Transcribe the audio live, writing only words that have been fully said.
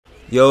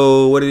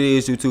Yo, what it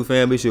is, YouTube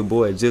fam? It's your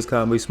boy, Just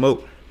Call Me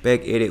Smoke,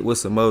 back at it with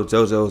some more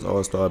JoJo's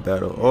All-Star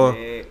Battle.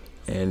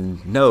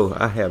 And no,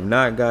 I have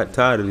not got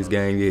tired of this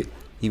game yet,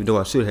 even though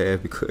I should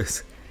have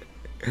because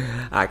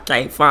I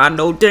can't find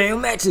no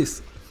damn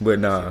matches. But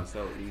nah,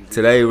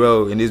 today,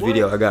 bro, in this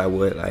video, I got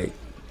what, like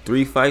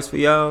 3 fights for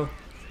y'all.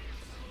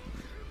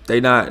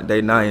 They not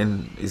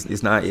in,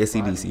 it's not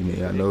SCDC,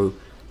 man. I know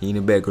he in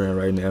the background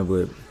right now,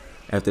 but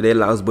after that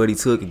loss Buddy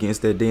took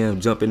against that damn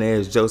jumping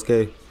ass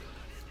Joestar,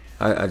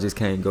 I just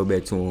can't go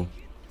back to him.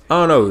 I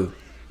don't know.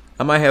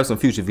 I might have some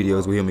future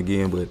videos with him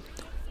again, but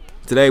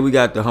today we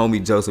got the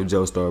homie Joseph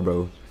Joestar,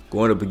 bro,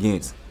 going up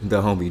against the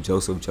homie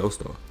Joseph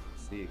Joestar.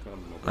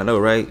 I know,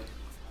 right?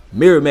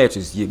 Mirror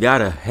matches, you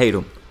gotta hate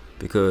them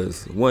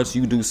because once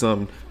you do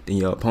something, then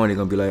your opponent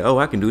gonna be like, oh,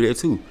 I can do that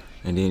too.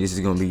 And then this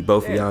is gonna be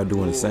both of y'all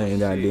doing the same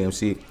goddamn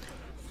shit.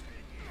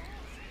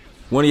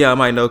 One of y'all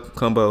might know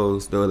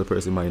combos, the other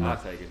person might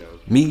not.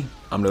 Me,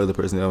 I'm the other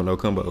person that don't know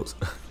combos.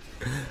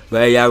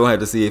 But hey, y'all gonna have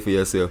to see it for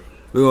yourself.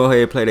 We're gonna go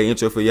ahead and play the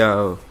intro for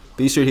y'all.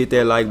 Be sure to hit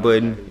that like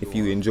button if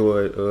you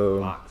enjoyed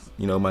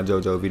you know, my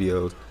JoJo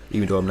videos.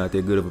 Even though I'm not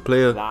that good of a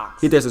player,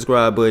 hit that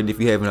subscribe button if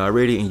you haven't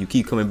already and you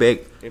keep coming back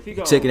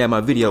checking out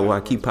my video while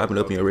I keep popping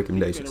up in your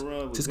recommendations.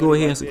 Just go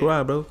ahead and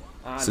subscribe, bro.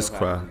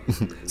 Subscribe.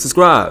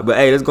 Subscribe. But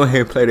hey, let's go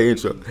ahead and play the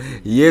intro.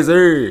 Yes,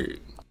 sir.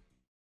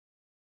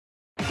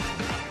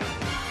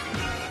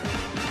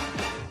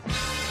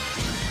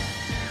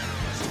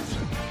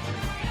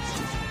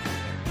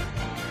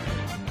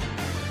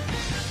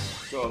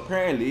 So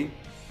apparently,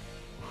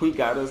 we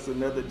got us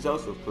another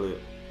Joseph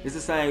clip. It's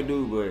the same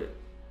dude, but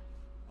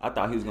I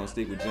thought he was gonna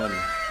stick with Johnny.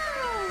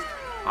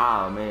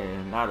 Oh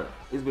man,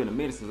 it's been a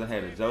minute since I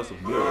had a Joseph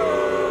drill.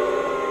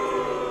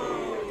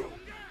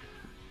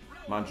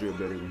 My drill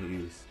better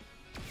than his.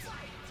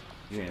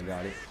 You ain't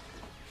got it.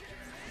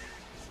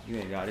 You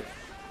ain't got it.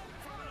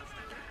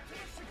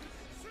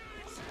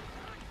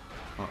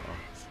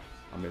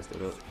 I messed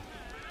it up.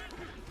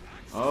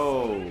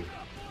 Oh.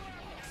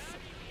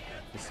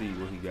 Let's see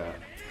what he got.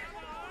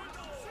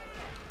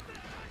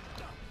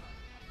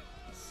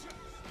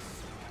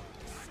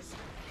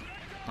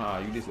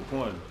 You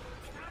disappointed.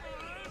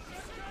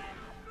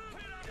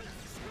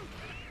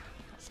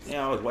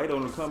 Yeah, I was waiting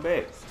on him to come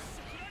back.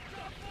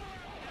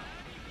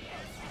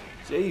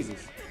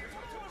 Jesus.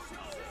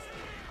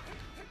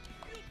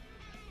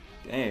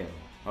 Damn.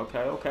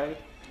 Okay.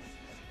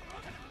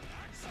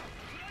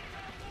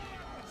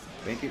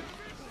 Think it.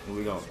 And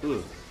we go.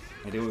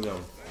 And then we go.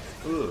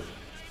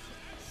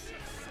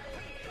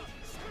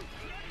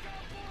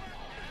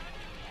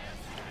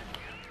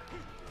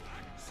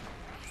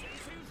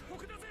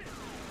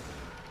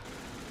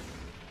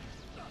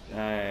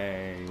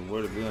 Dang,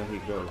 where the gun he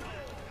go?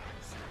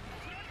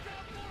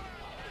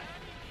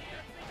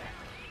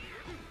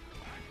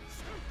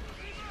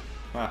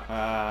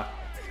 Haha.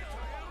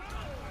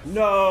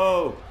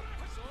 No!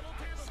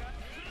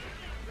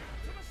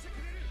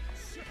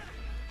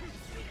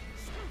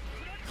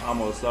 I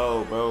almost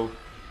sold, bro.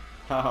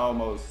 I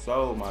almost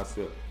sold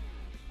myself.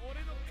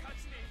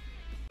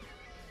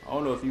 I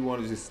don't know if you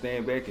want to just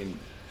stand back and...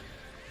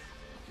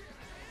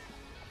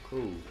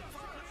 Cool.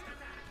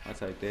 I'll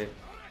take that.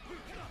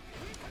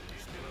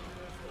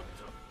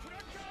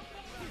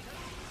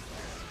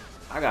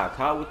 I got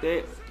caught with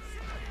that.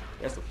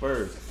 That's the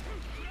first.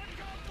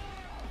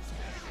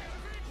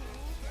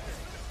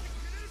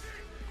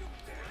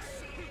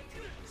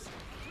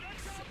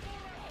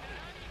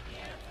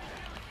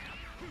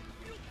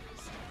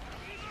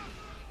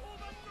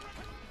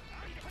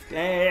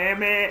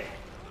 Damn it.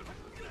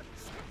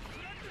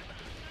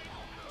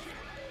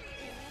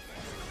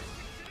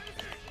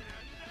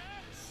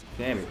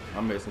 Damn it.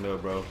 I'm messing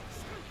up, bro.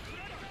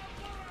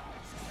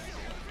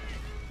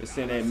 Let's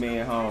send that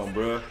man home,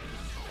 bro.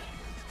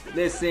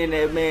 Let's send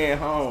that man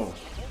home.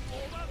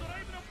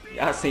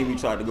 Y'all seen me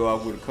try to go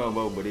off with a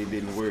combo, but it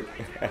didn't work.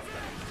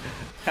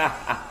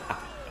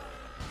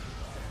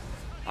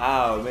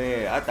 Oh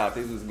man, I thought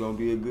this was gonna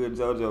be a good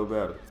JoJo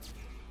battle.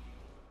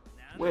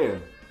 Well,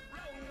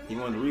 he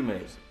won the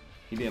rematch.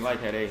 He didn't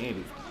like how that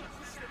ended.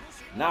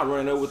 Not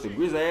running up with the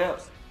Grizz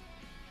abs.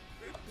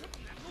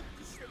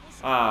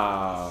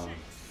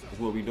 That's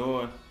what we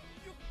doing.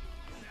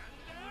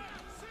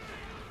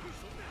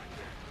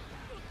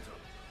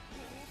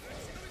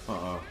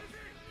 Oh.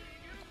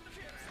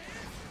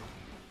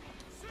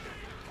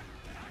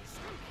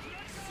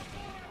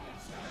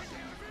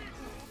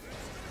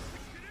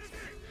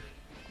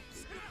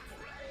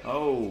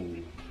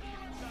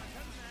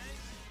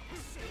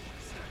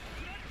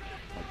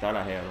 I thought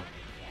I had him.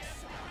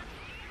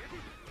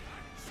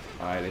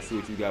 Alright, let's see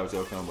what you got with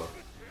your combo.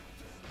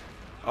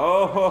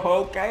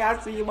 Oh, okay, I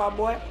see you, my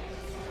boy.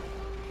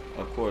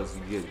 Of course,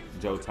 you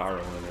get Joestar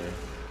in there.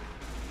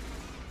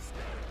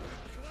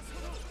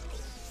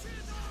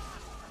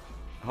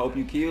 I hope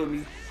you kill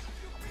me.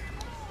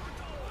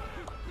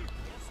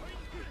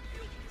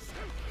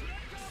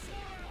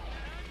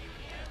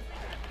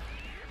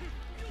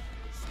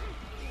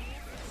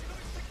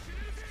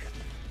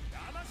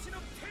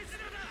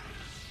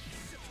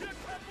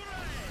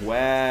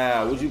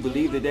 Wow, would you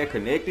believe that they're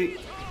connected?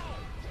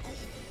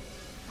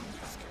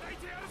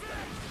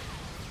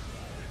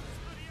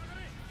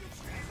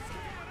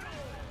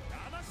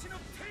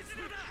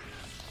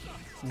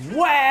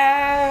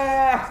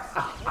 Wow!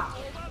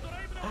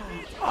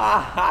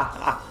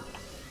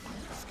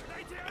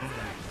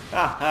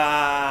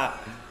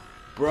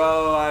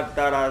 Bro, I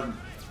thought I'd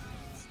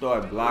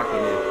start blocking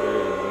it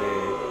first,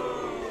 man.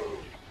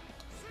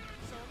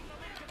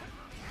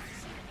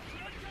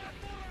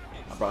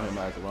 I brought him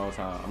out at the wrong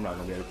time. I'm not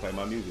gonna be able to play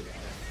my music.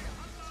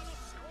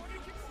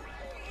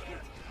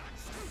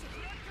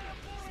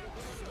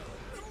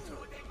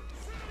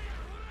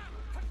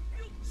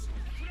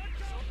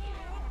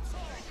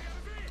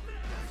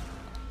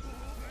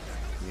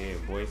 Yeah,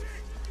 boys.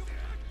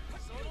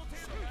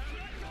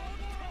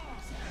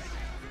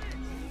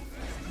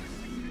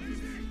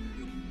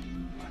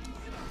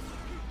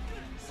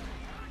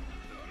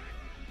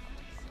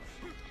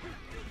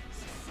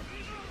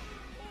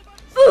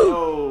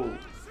 Oh.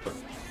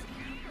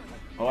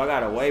 Oh, I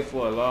gotta wait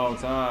for a long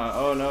time.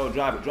 Oh no,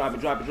 drop it, drop it,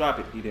 drop it, drop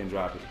it. He didn't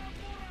drop it.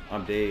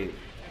 I'm dead.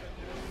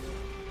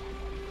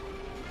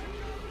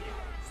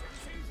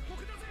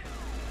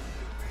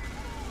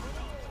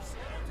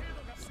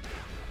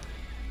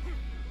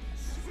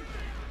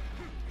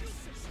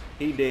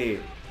 He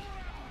dead.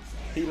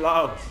 He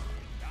lost.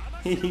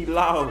 He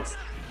lost.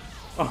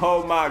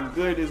 Oh my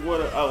goodness,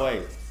 what a... Oh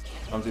wait,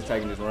 I'm just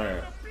taking this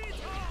round.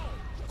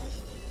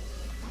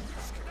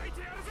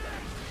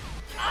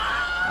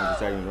 I'm just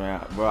taking this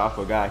round. Bro, I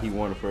forgot he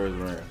won the first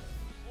round.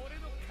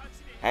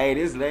 Hey,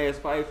 this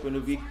last fight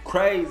finna be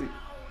crazy.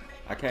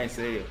 I can't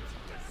say it.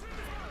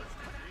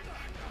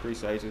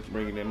 Appreciate you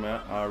bringing them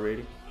out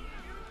already.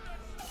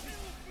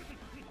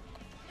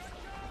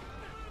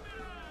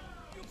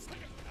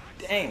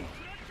 Damn.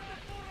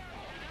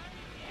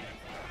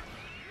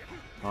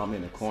 Oh, I'm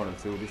in the corner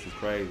too. This is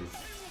crazy.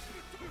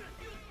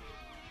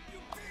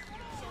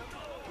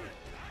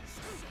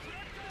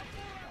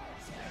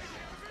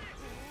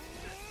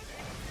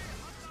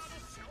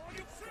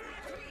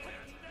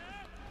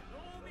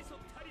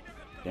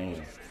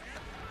 Damn.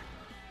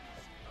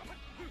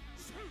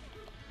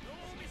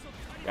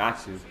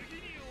 Got you.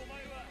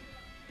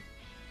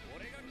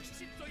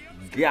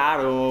 Got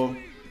him.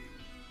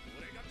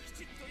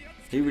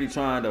 He really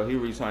trying though. He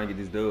really trying to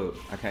get this dub.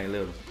 I can't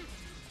let him.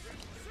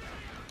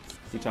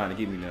 He trying to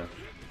get me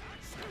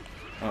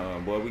now.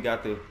 Boy, we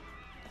got it.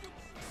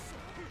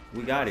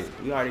 We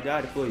already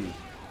got it for you.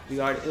 We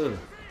already,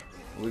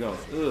 we gonna,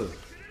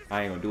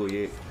 I ain't gonna do it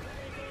yet.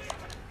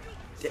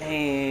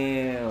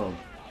 Damn.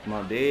 Am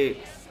I dead?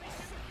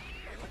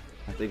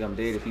 I think I'm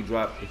dead. If you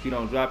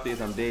don't drop this,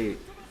 I'm dead.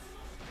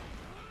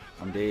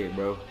 I'm dead,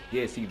 bro.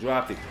 Yes, he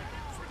dropped it.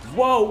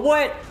 Whoa,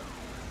 what?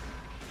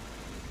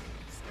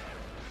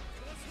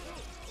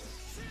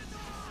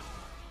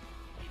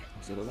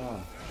 I'm still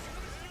alive.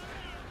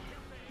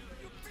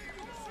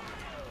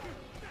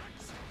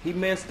 He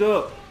messed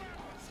up.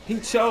 He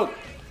choked.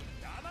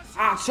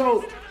 I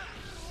choked.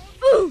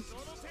 Ooh.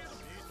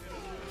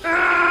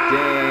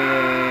 Damn.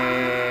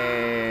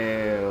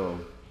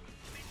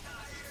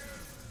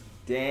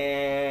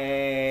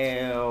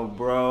 Damn,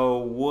 bro.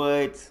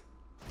 What?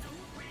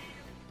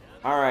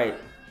 All right.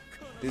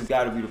 This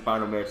got to be the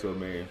final matchup,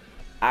 man.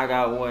 I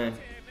got one.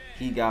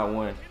 He got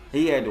one.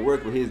 He had to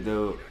work with his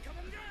dub.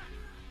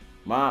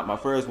 My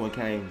first one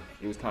came.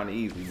 It was kind of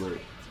easy, but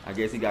I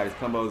guess he got his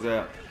combos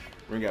out.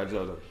 Bring out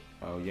JoJo.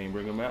 Oh, you ain't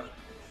bring him out?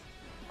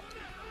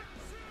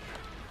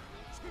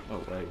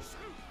 Oh, wait.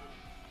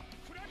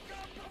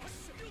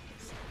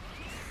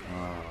 Oh,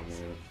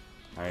 man.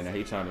 All right, now he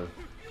ain't trying to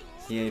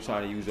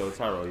use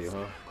Joestar yet,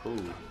 huh? Cool.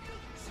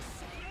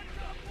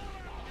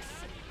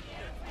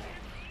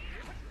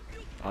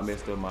 I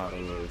messed up my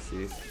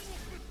assist.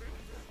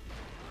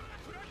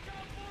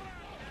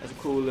 That's a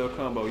cool little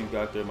combo you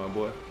got there, my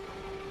boy.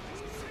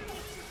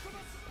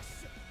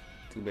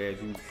 Too bad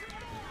you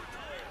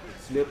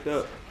slipped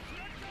up.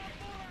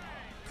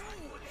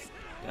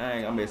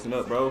 Dang, I'm messing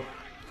up, bro.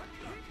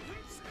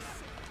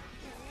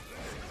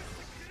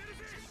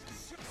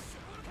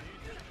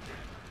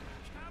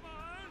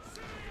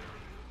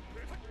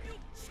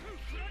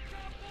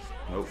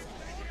 Nope.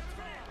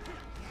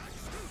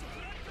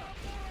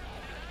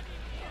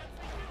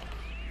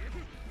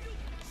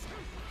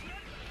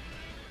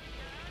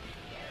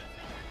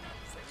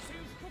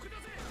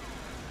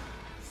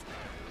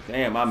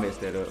 Damn, I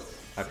messed that up.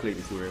 I clicked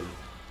it too early.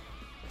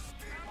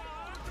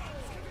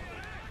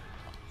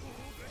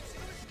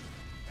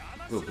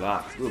 Good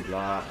blocks, good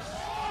blocks.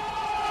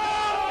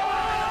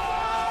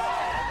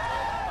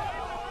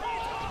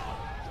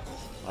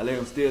 I let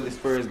him steal this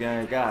first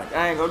game. God,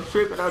 I ain't gonna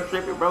trip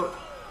it, bro.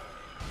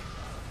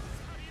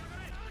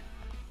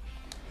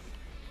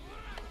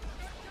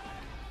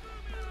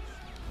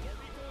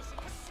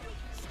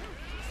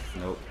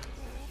 Nope.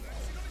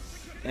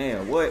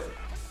 Damn, what?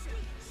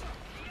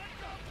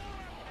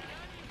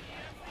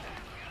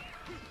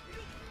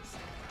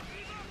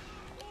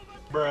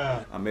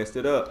 Bruh. I messed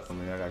it up. I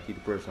mean, I gotta keep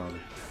the pressure on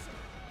it.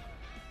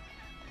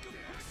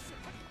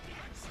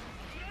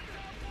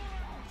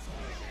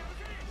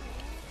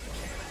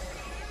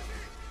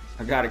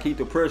 I gotta keep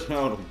the pressure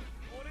on him.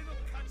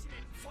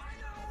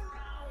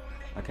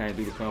 I can't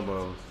do the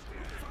combos.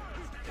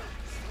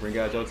 Bring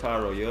out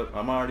Joestar. Yep,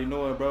 I'm already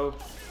knowing, bro.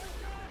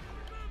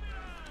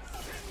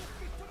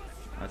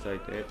 I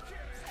take that.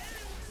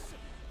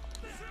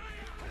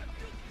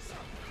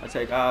 I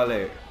take all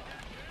that.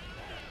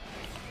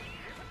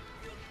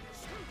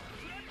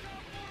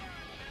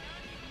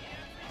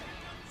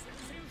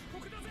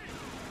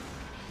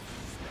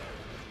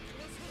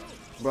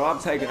 Bro, I'm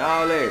taking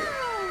all that.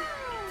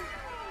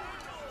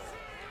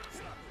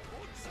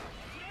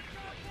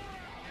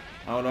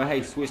 I don't know how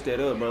he switched that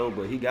up, bro,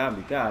 but he got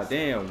me. God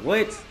damn,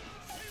 what?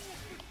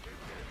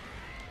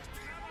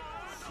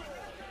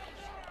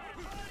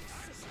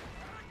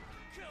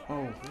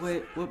 Oh,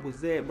 what? What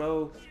was that,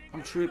 bro?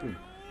 I'm tripping.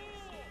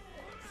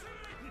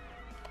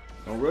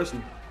 Don't rush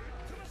me.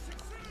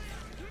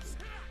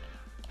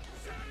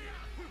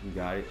 You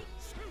got it.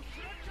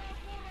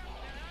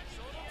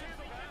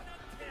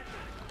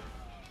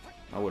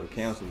 I would have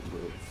canceled, but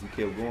you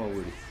kept going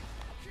with it.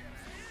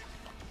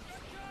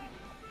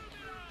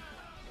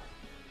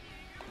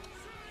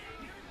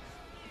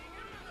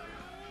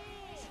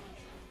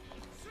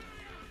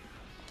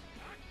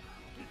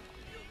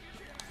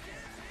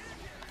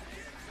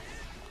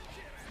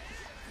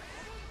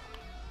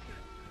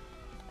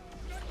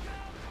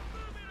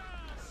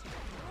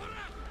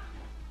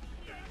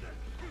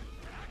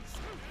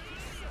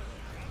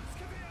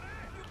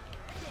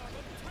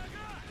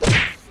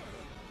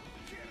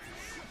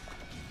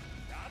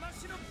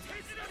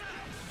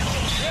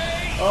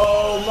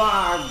 Oh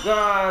my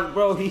God,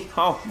 bro, he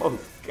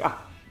almost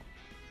got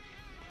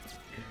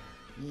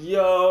me.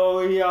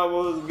 Yo, he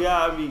almost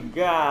got me.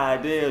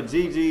 God damn,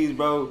 GG's,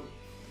 bro.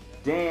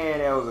 Damn,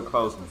 that was a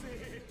close one.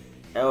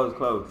 That was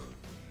close.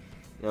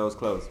 That was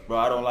close. Bro,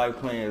 I don't like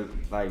playing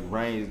like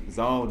range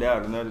zoned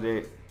out and none of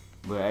that.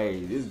 But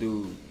hey, this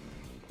dude,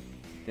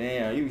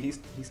 damn, he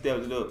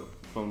stepped it up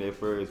from that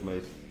first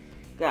match.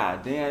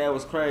 God damn, that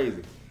was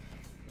crazy.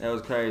 That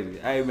was crazy.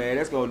 Hey man,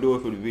 that's gonna do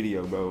it for the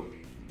video, bro.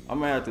 I'm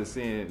gonna have to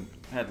send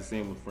a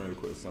friend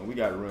request, so we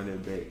gotta run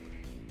that back.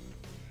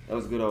 That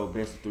was good old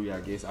best of 3, I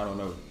guess. I don't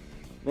know.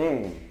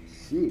 Man,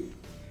 shit.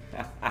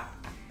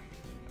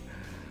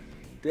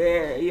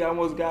 Damn, he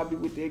almost got me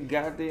with that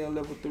goddamn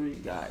level 3.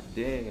 God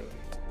damn.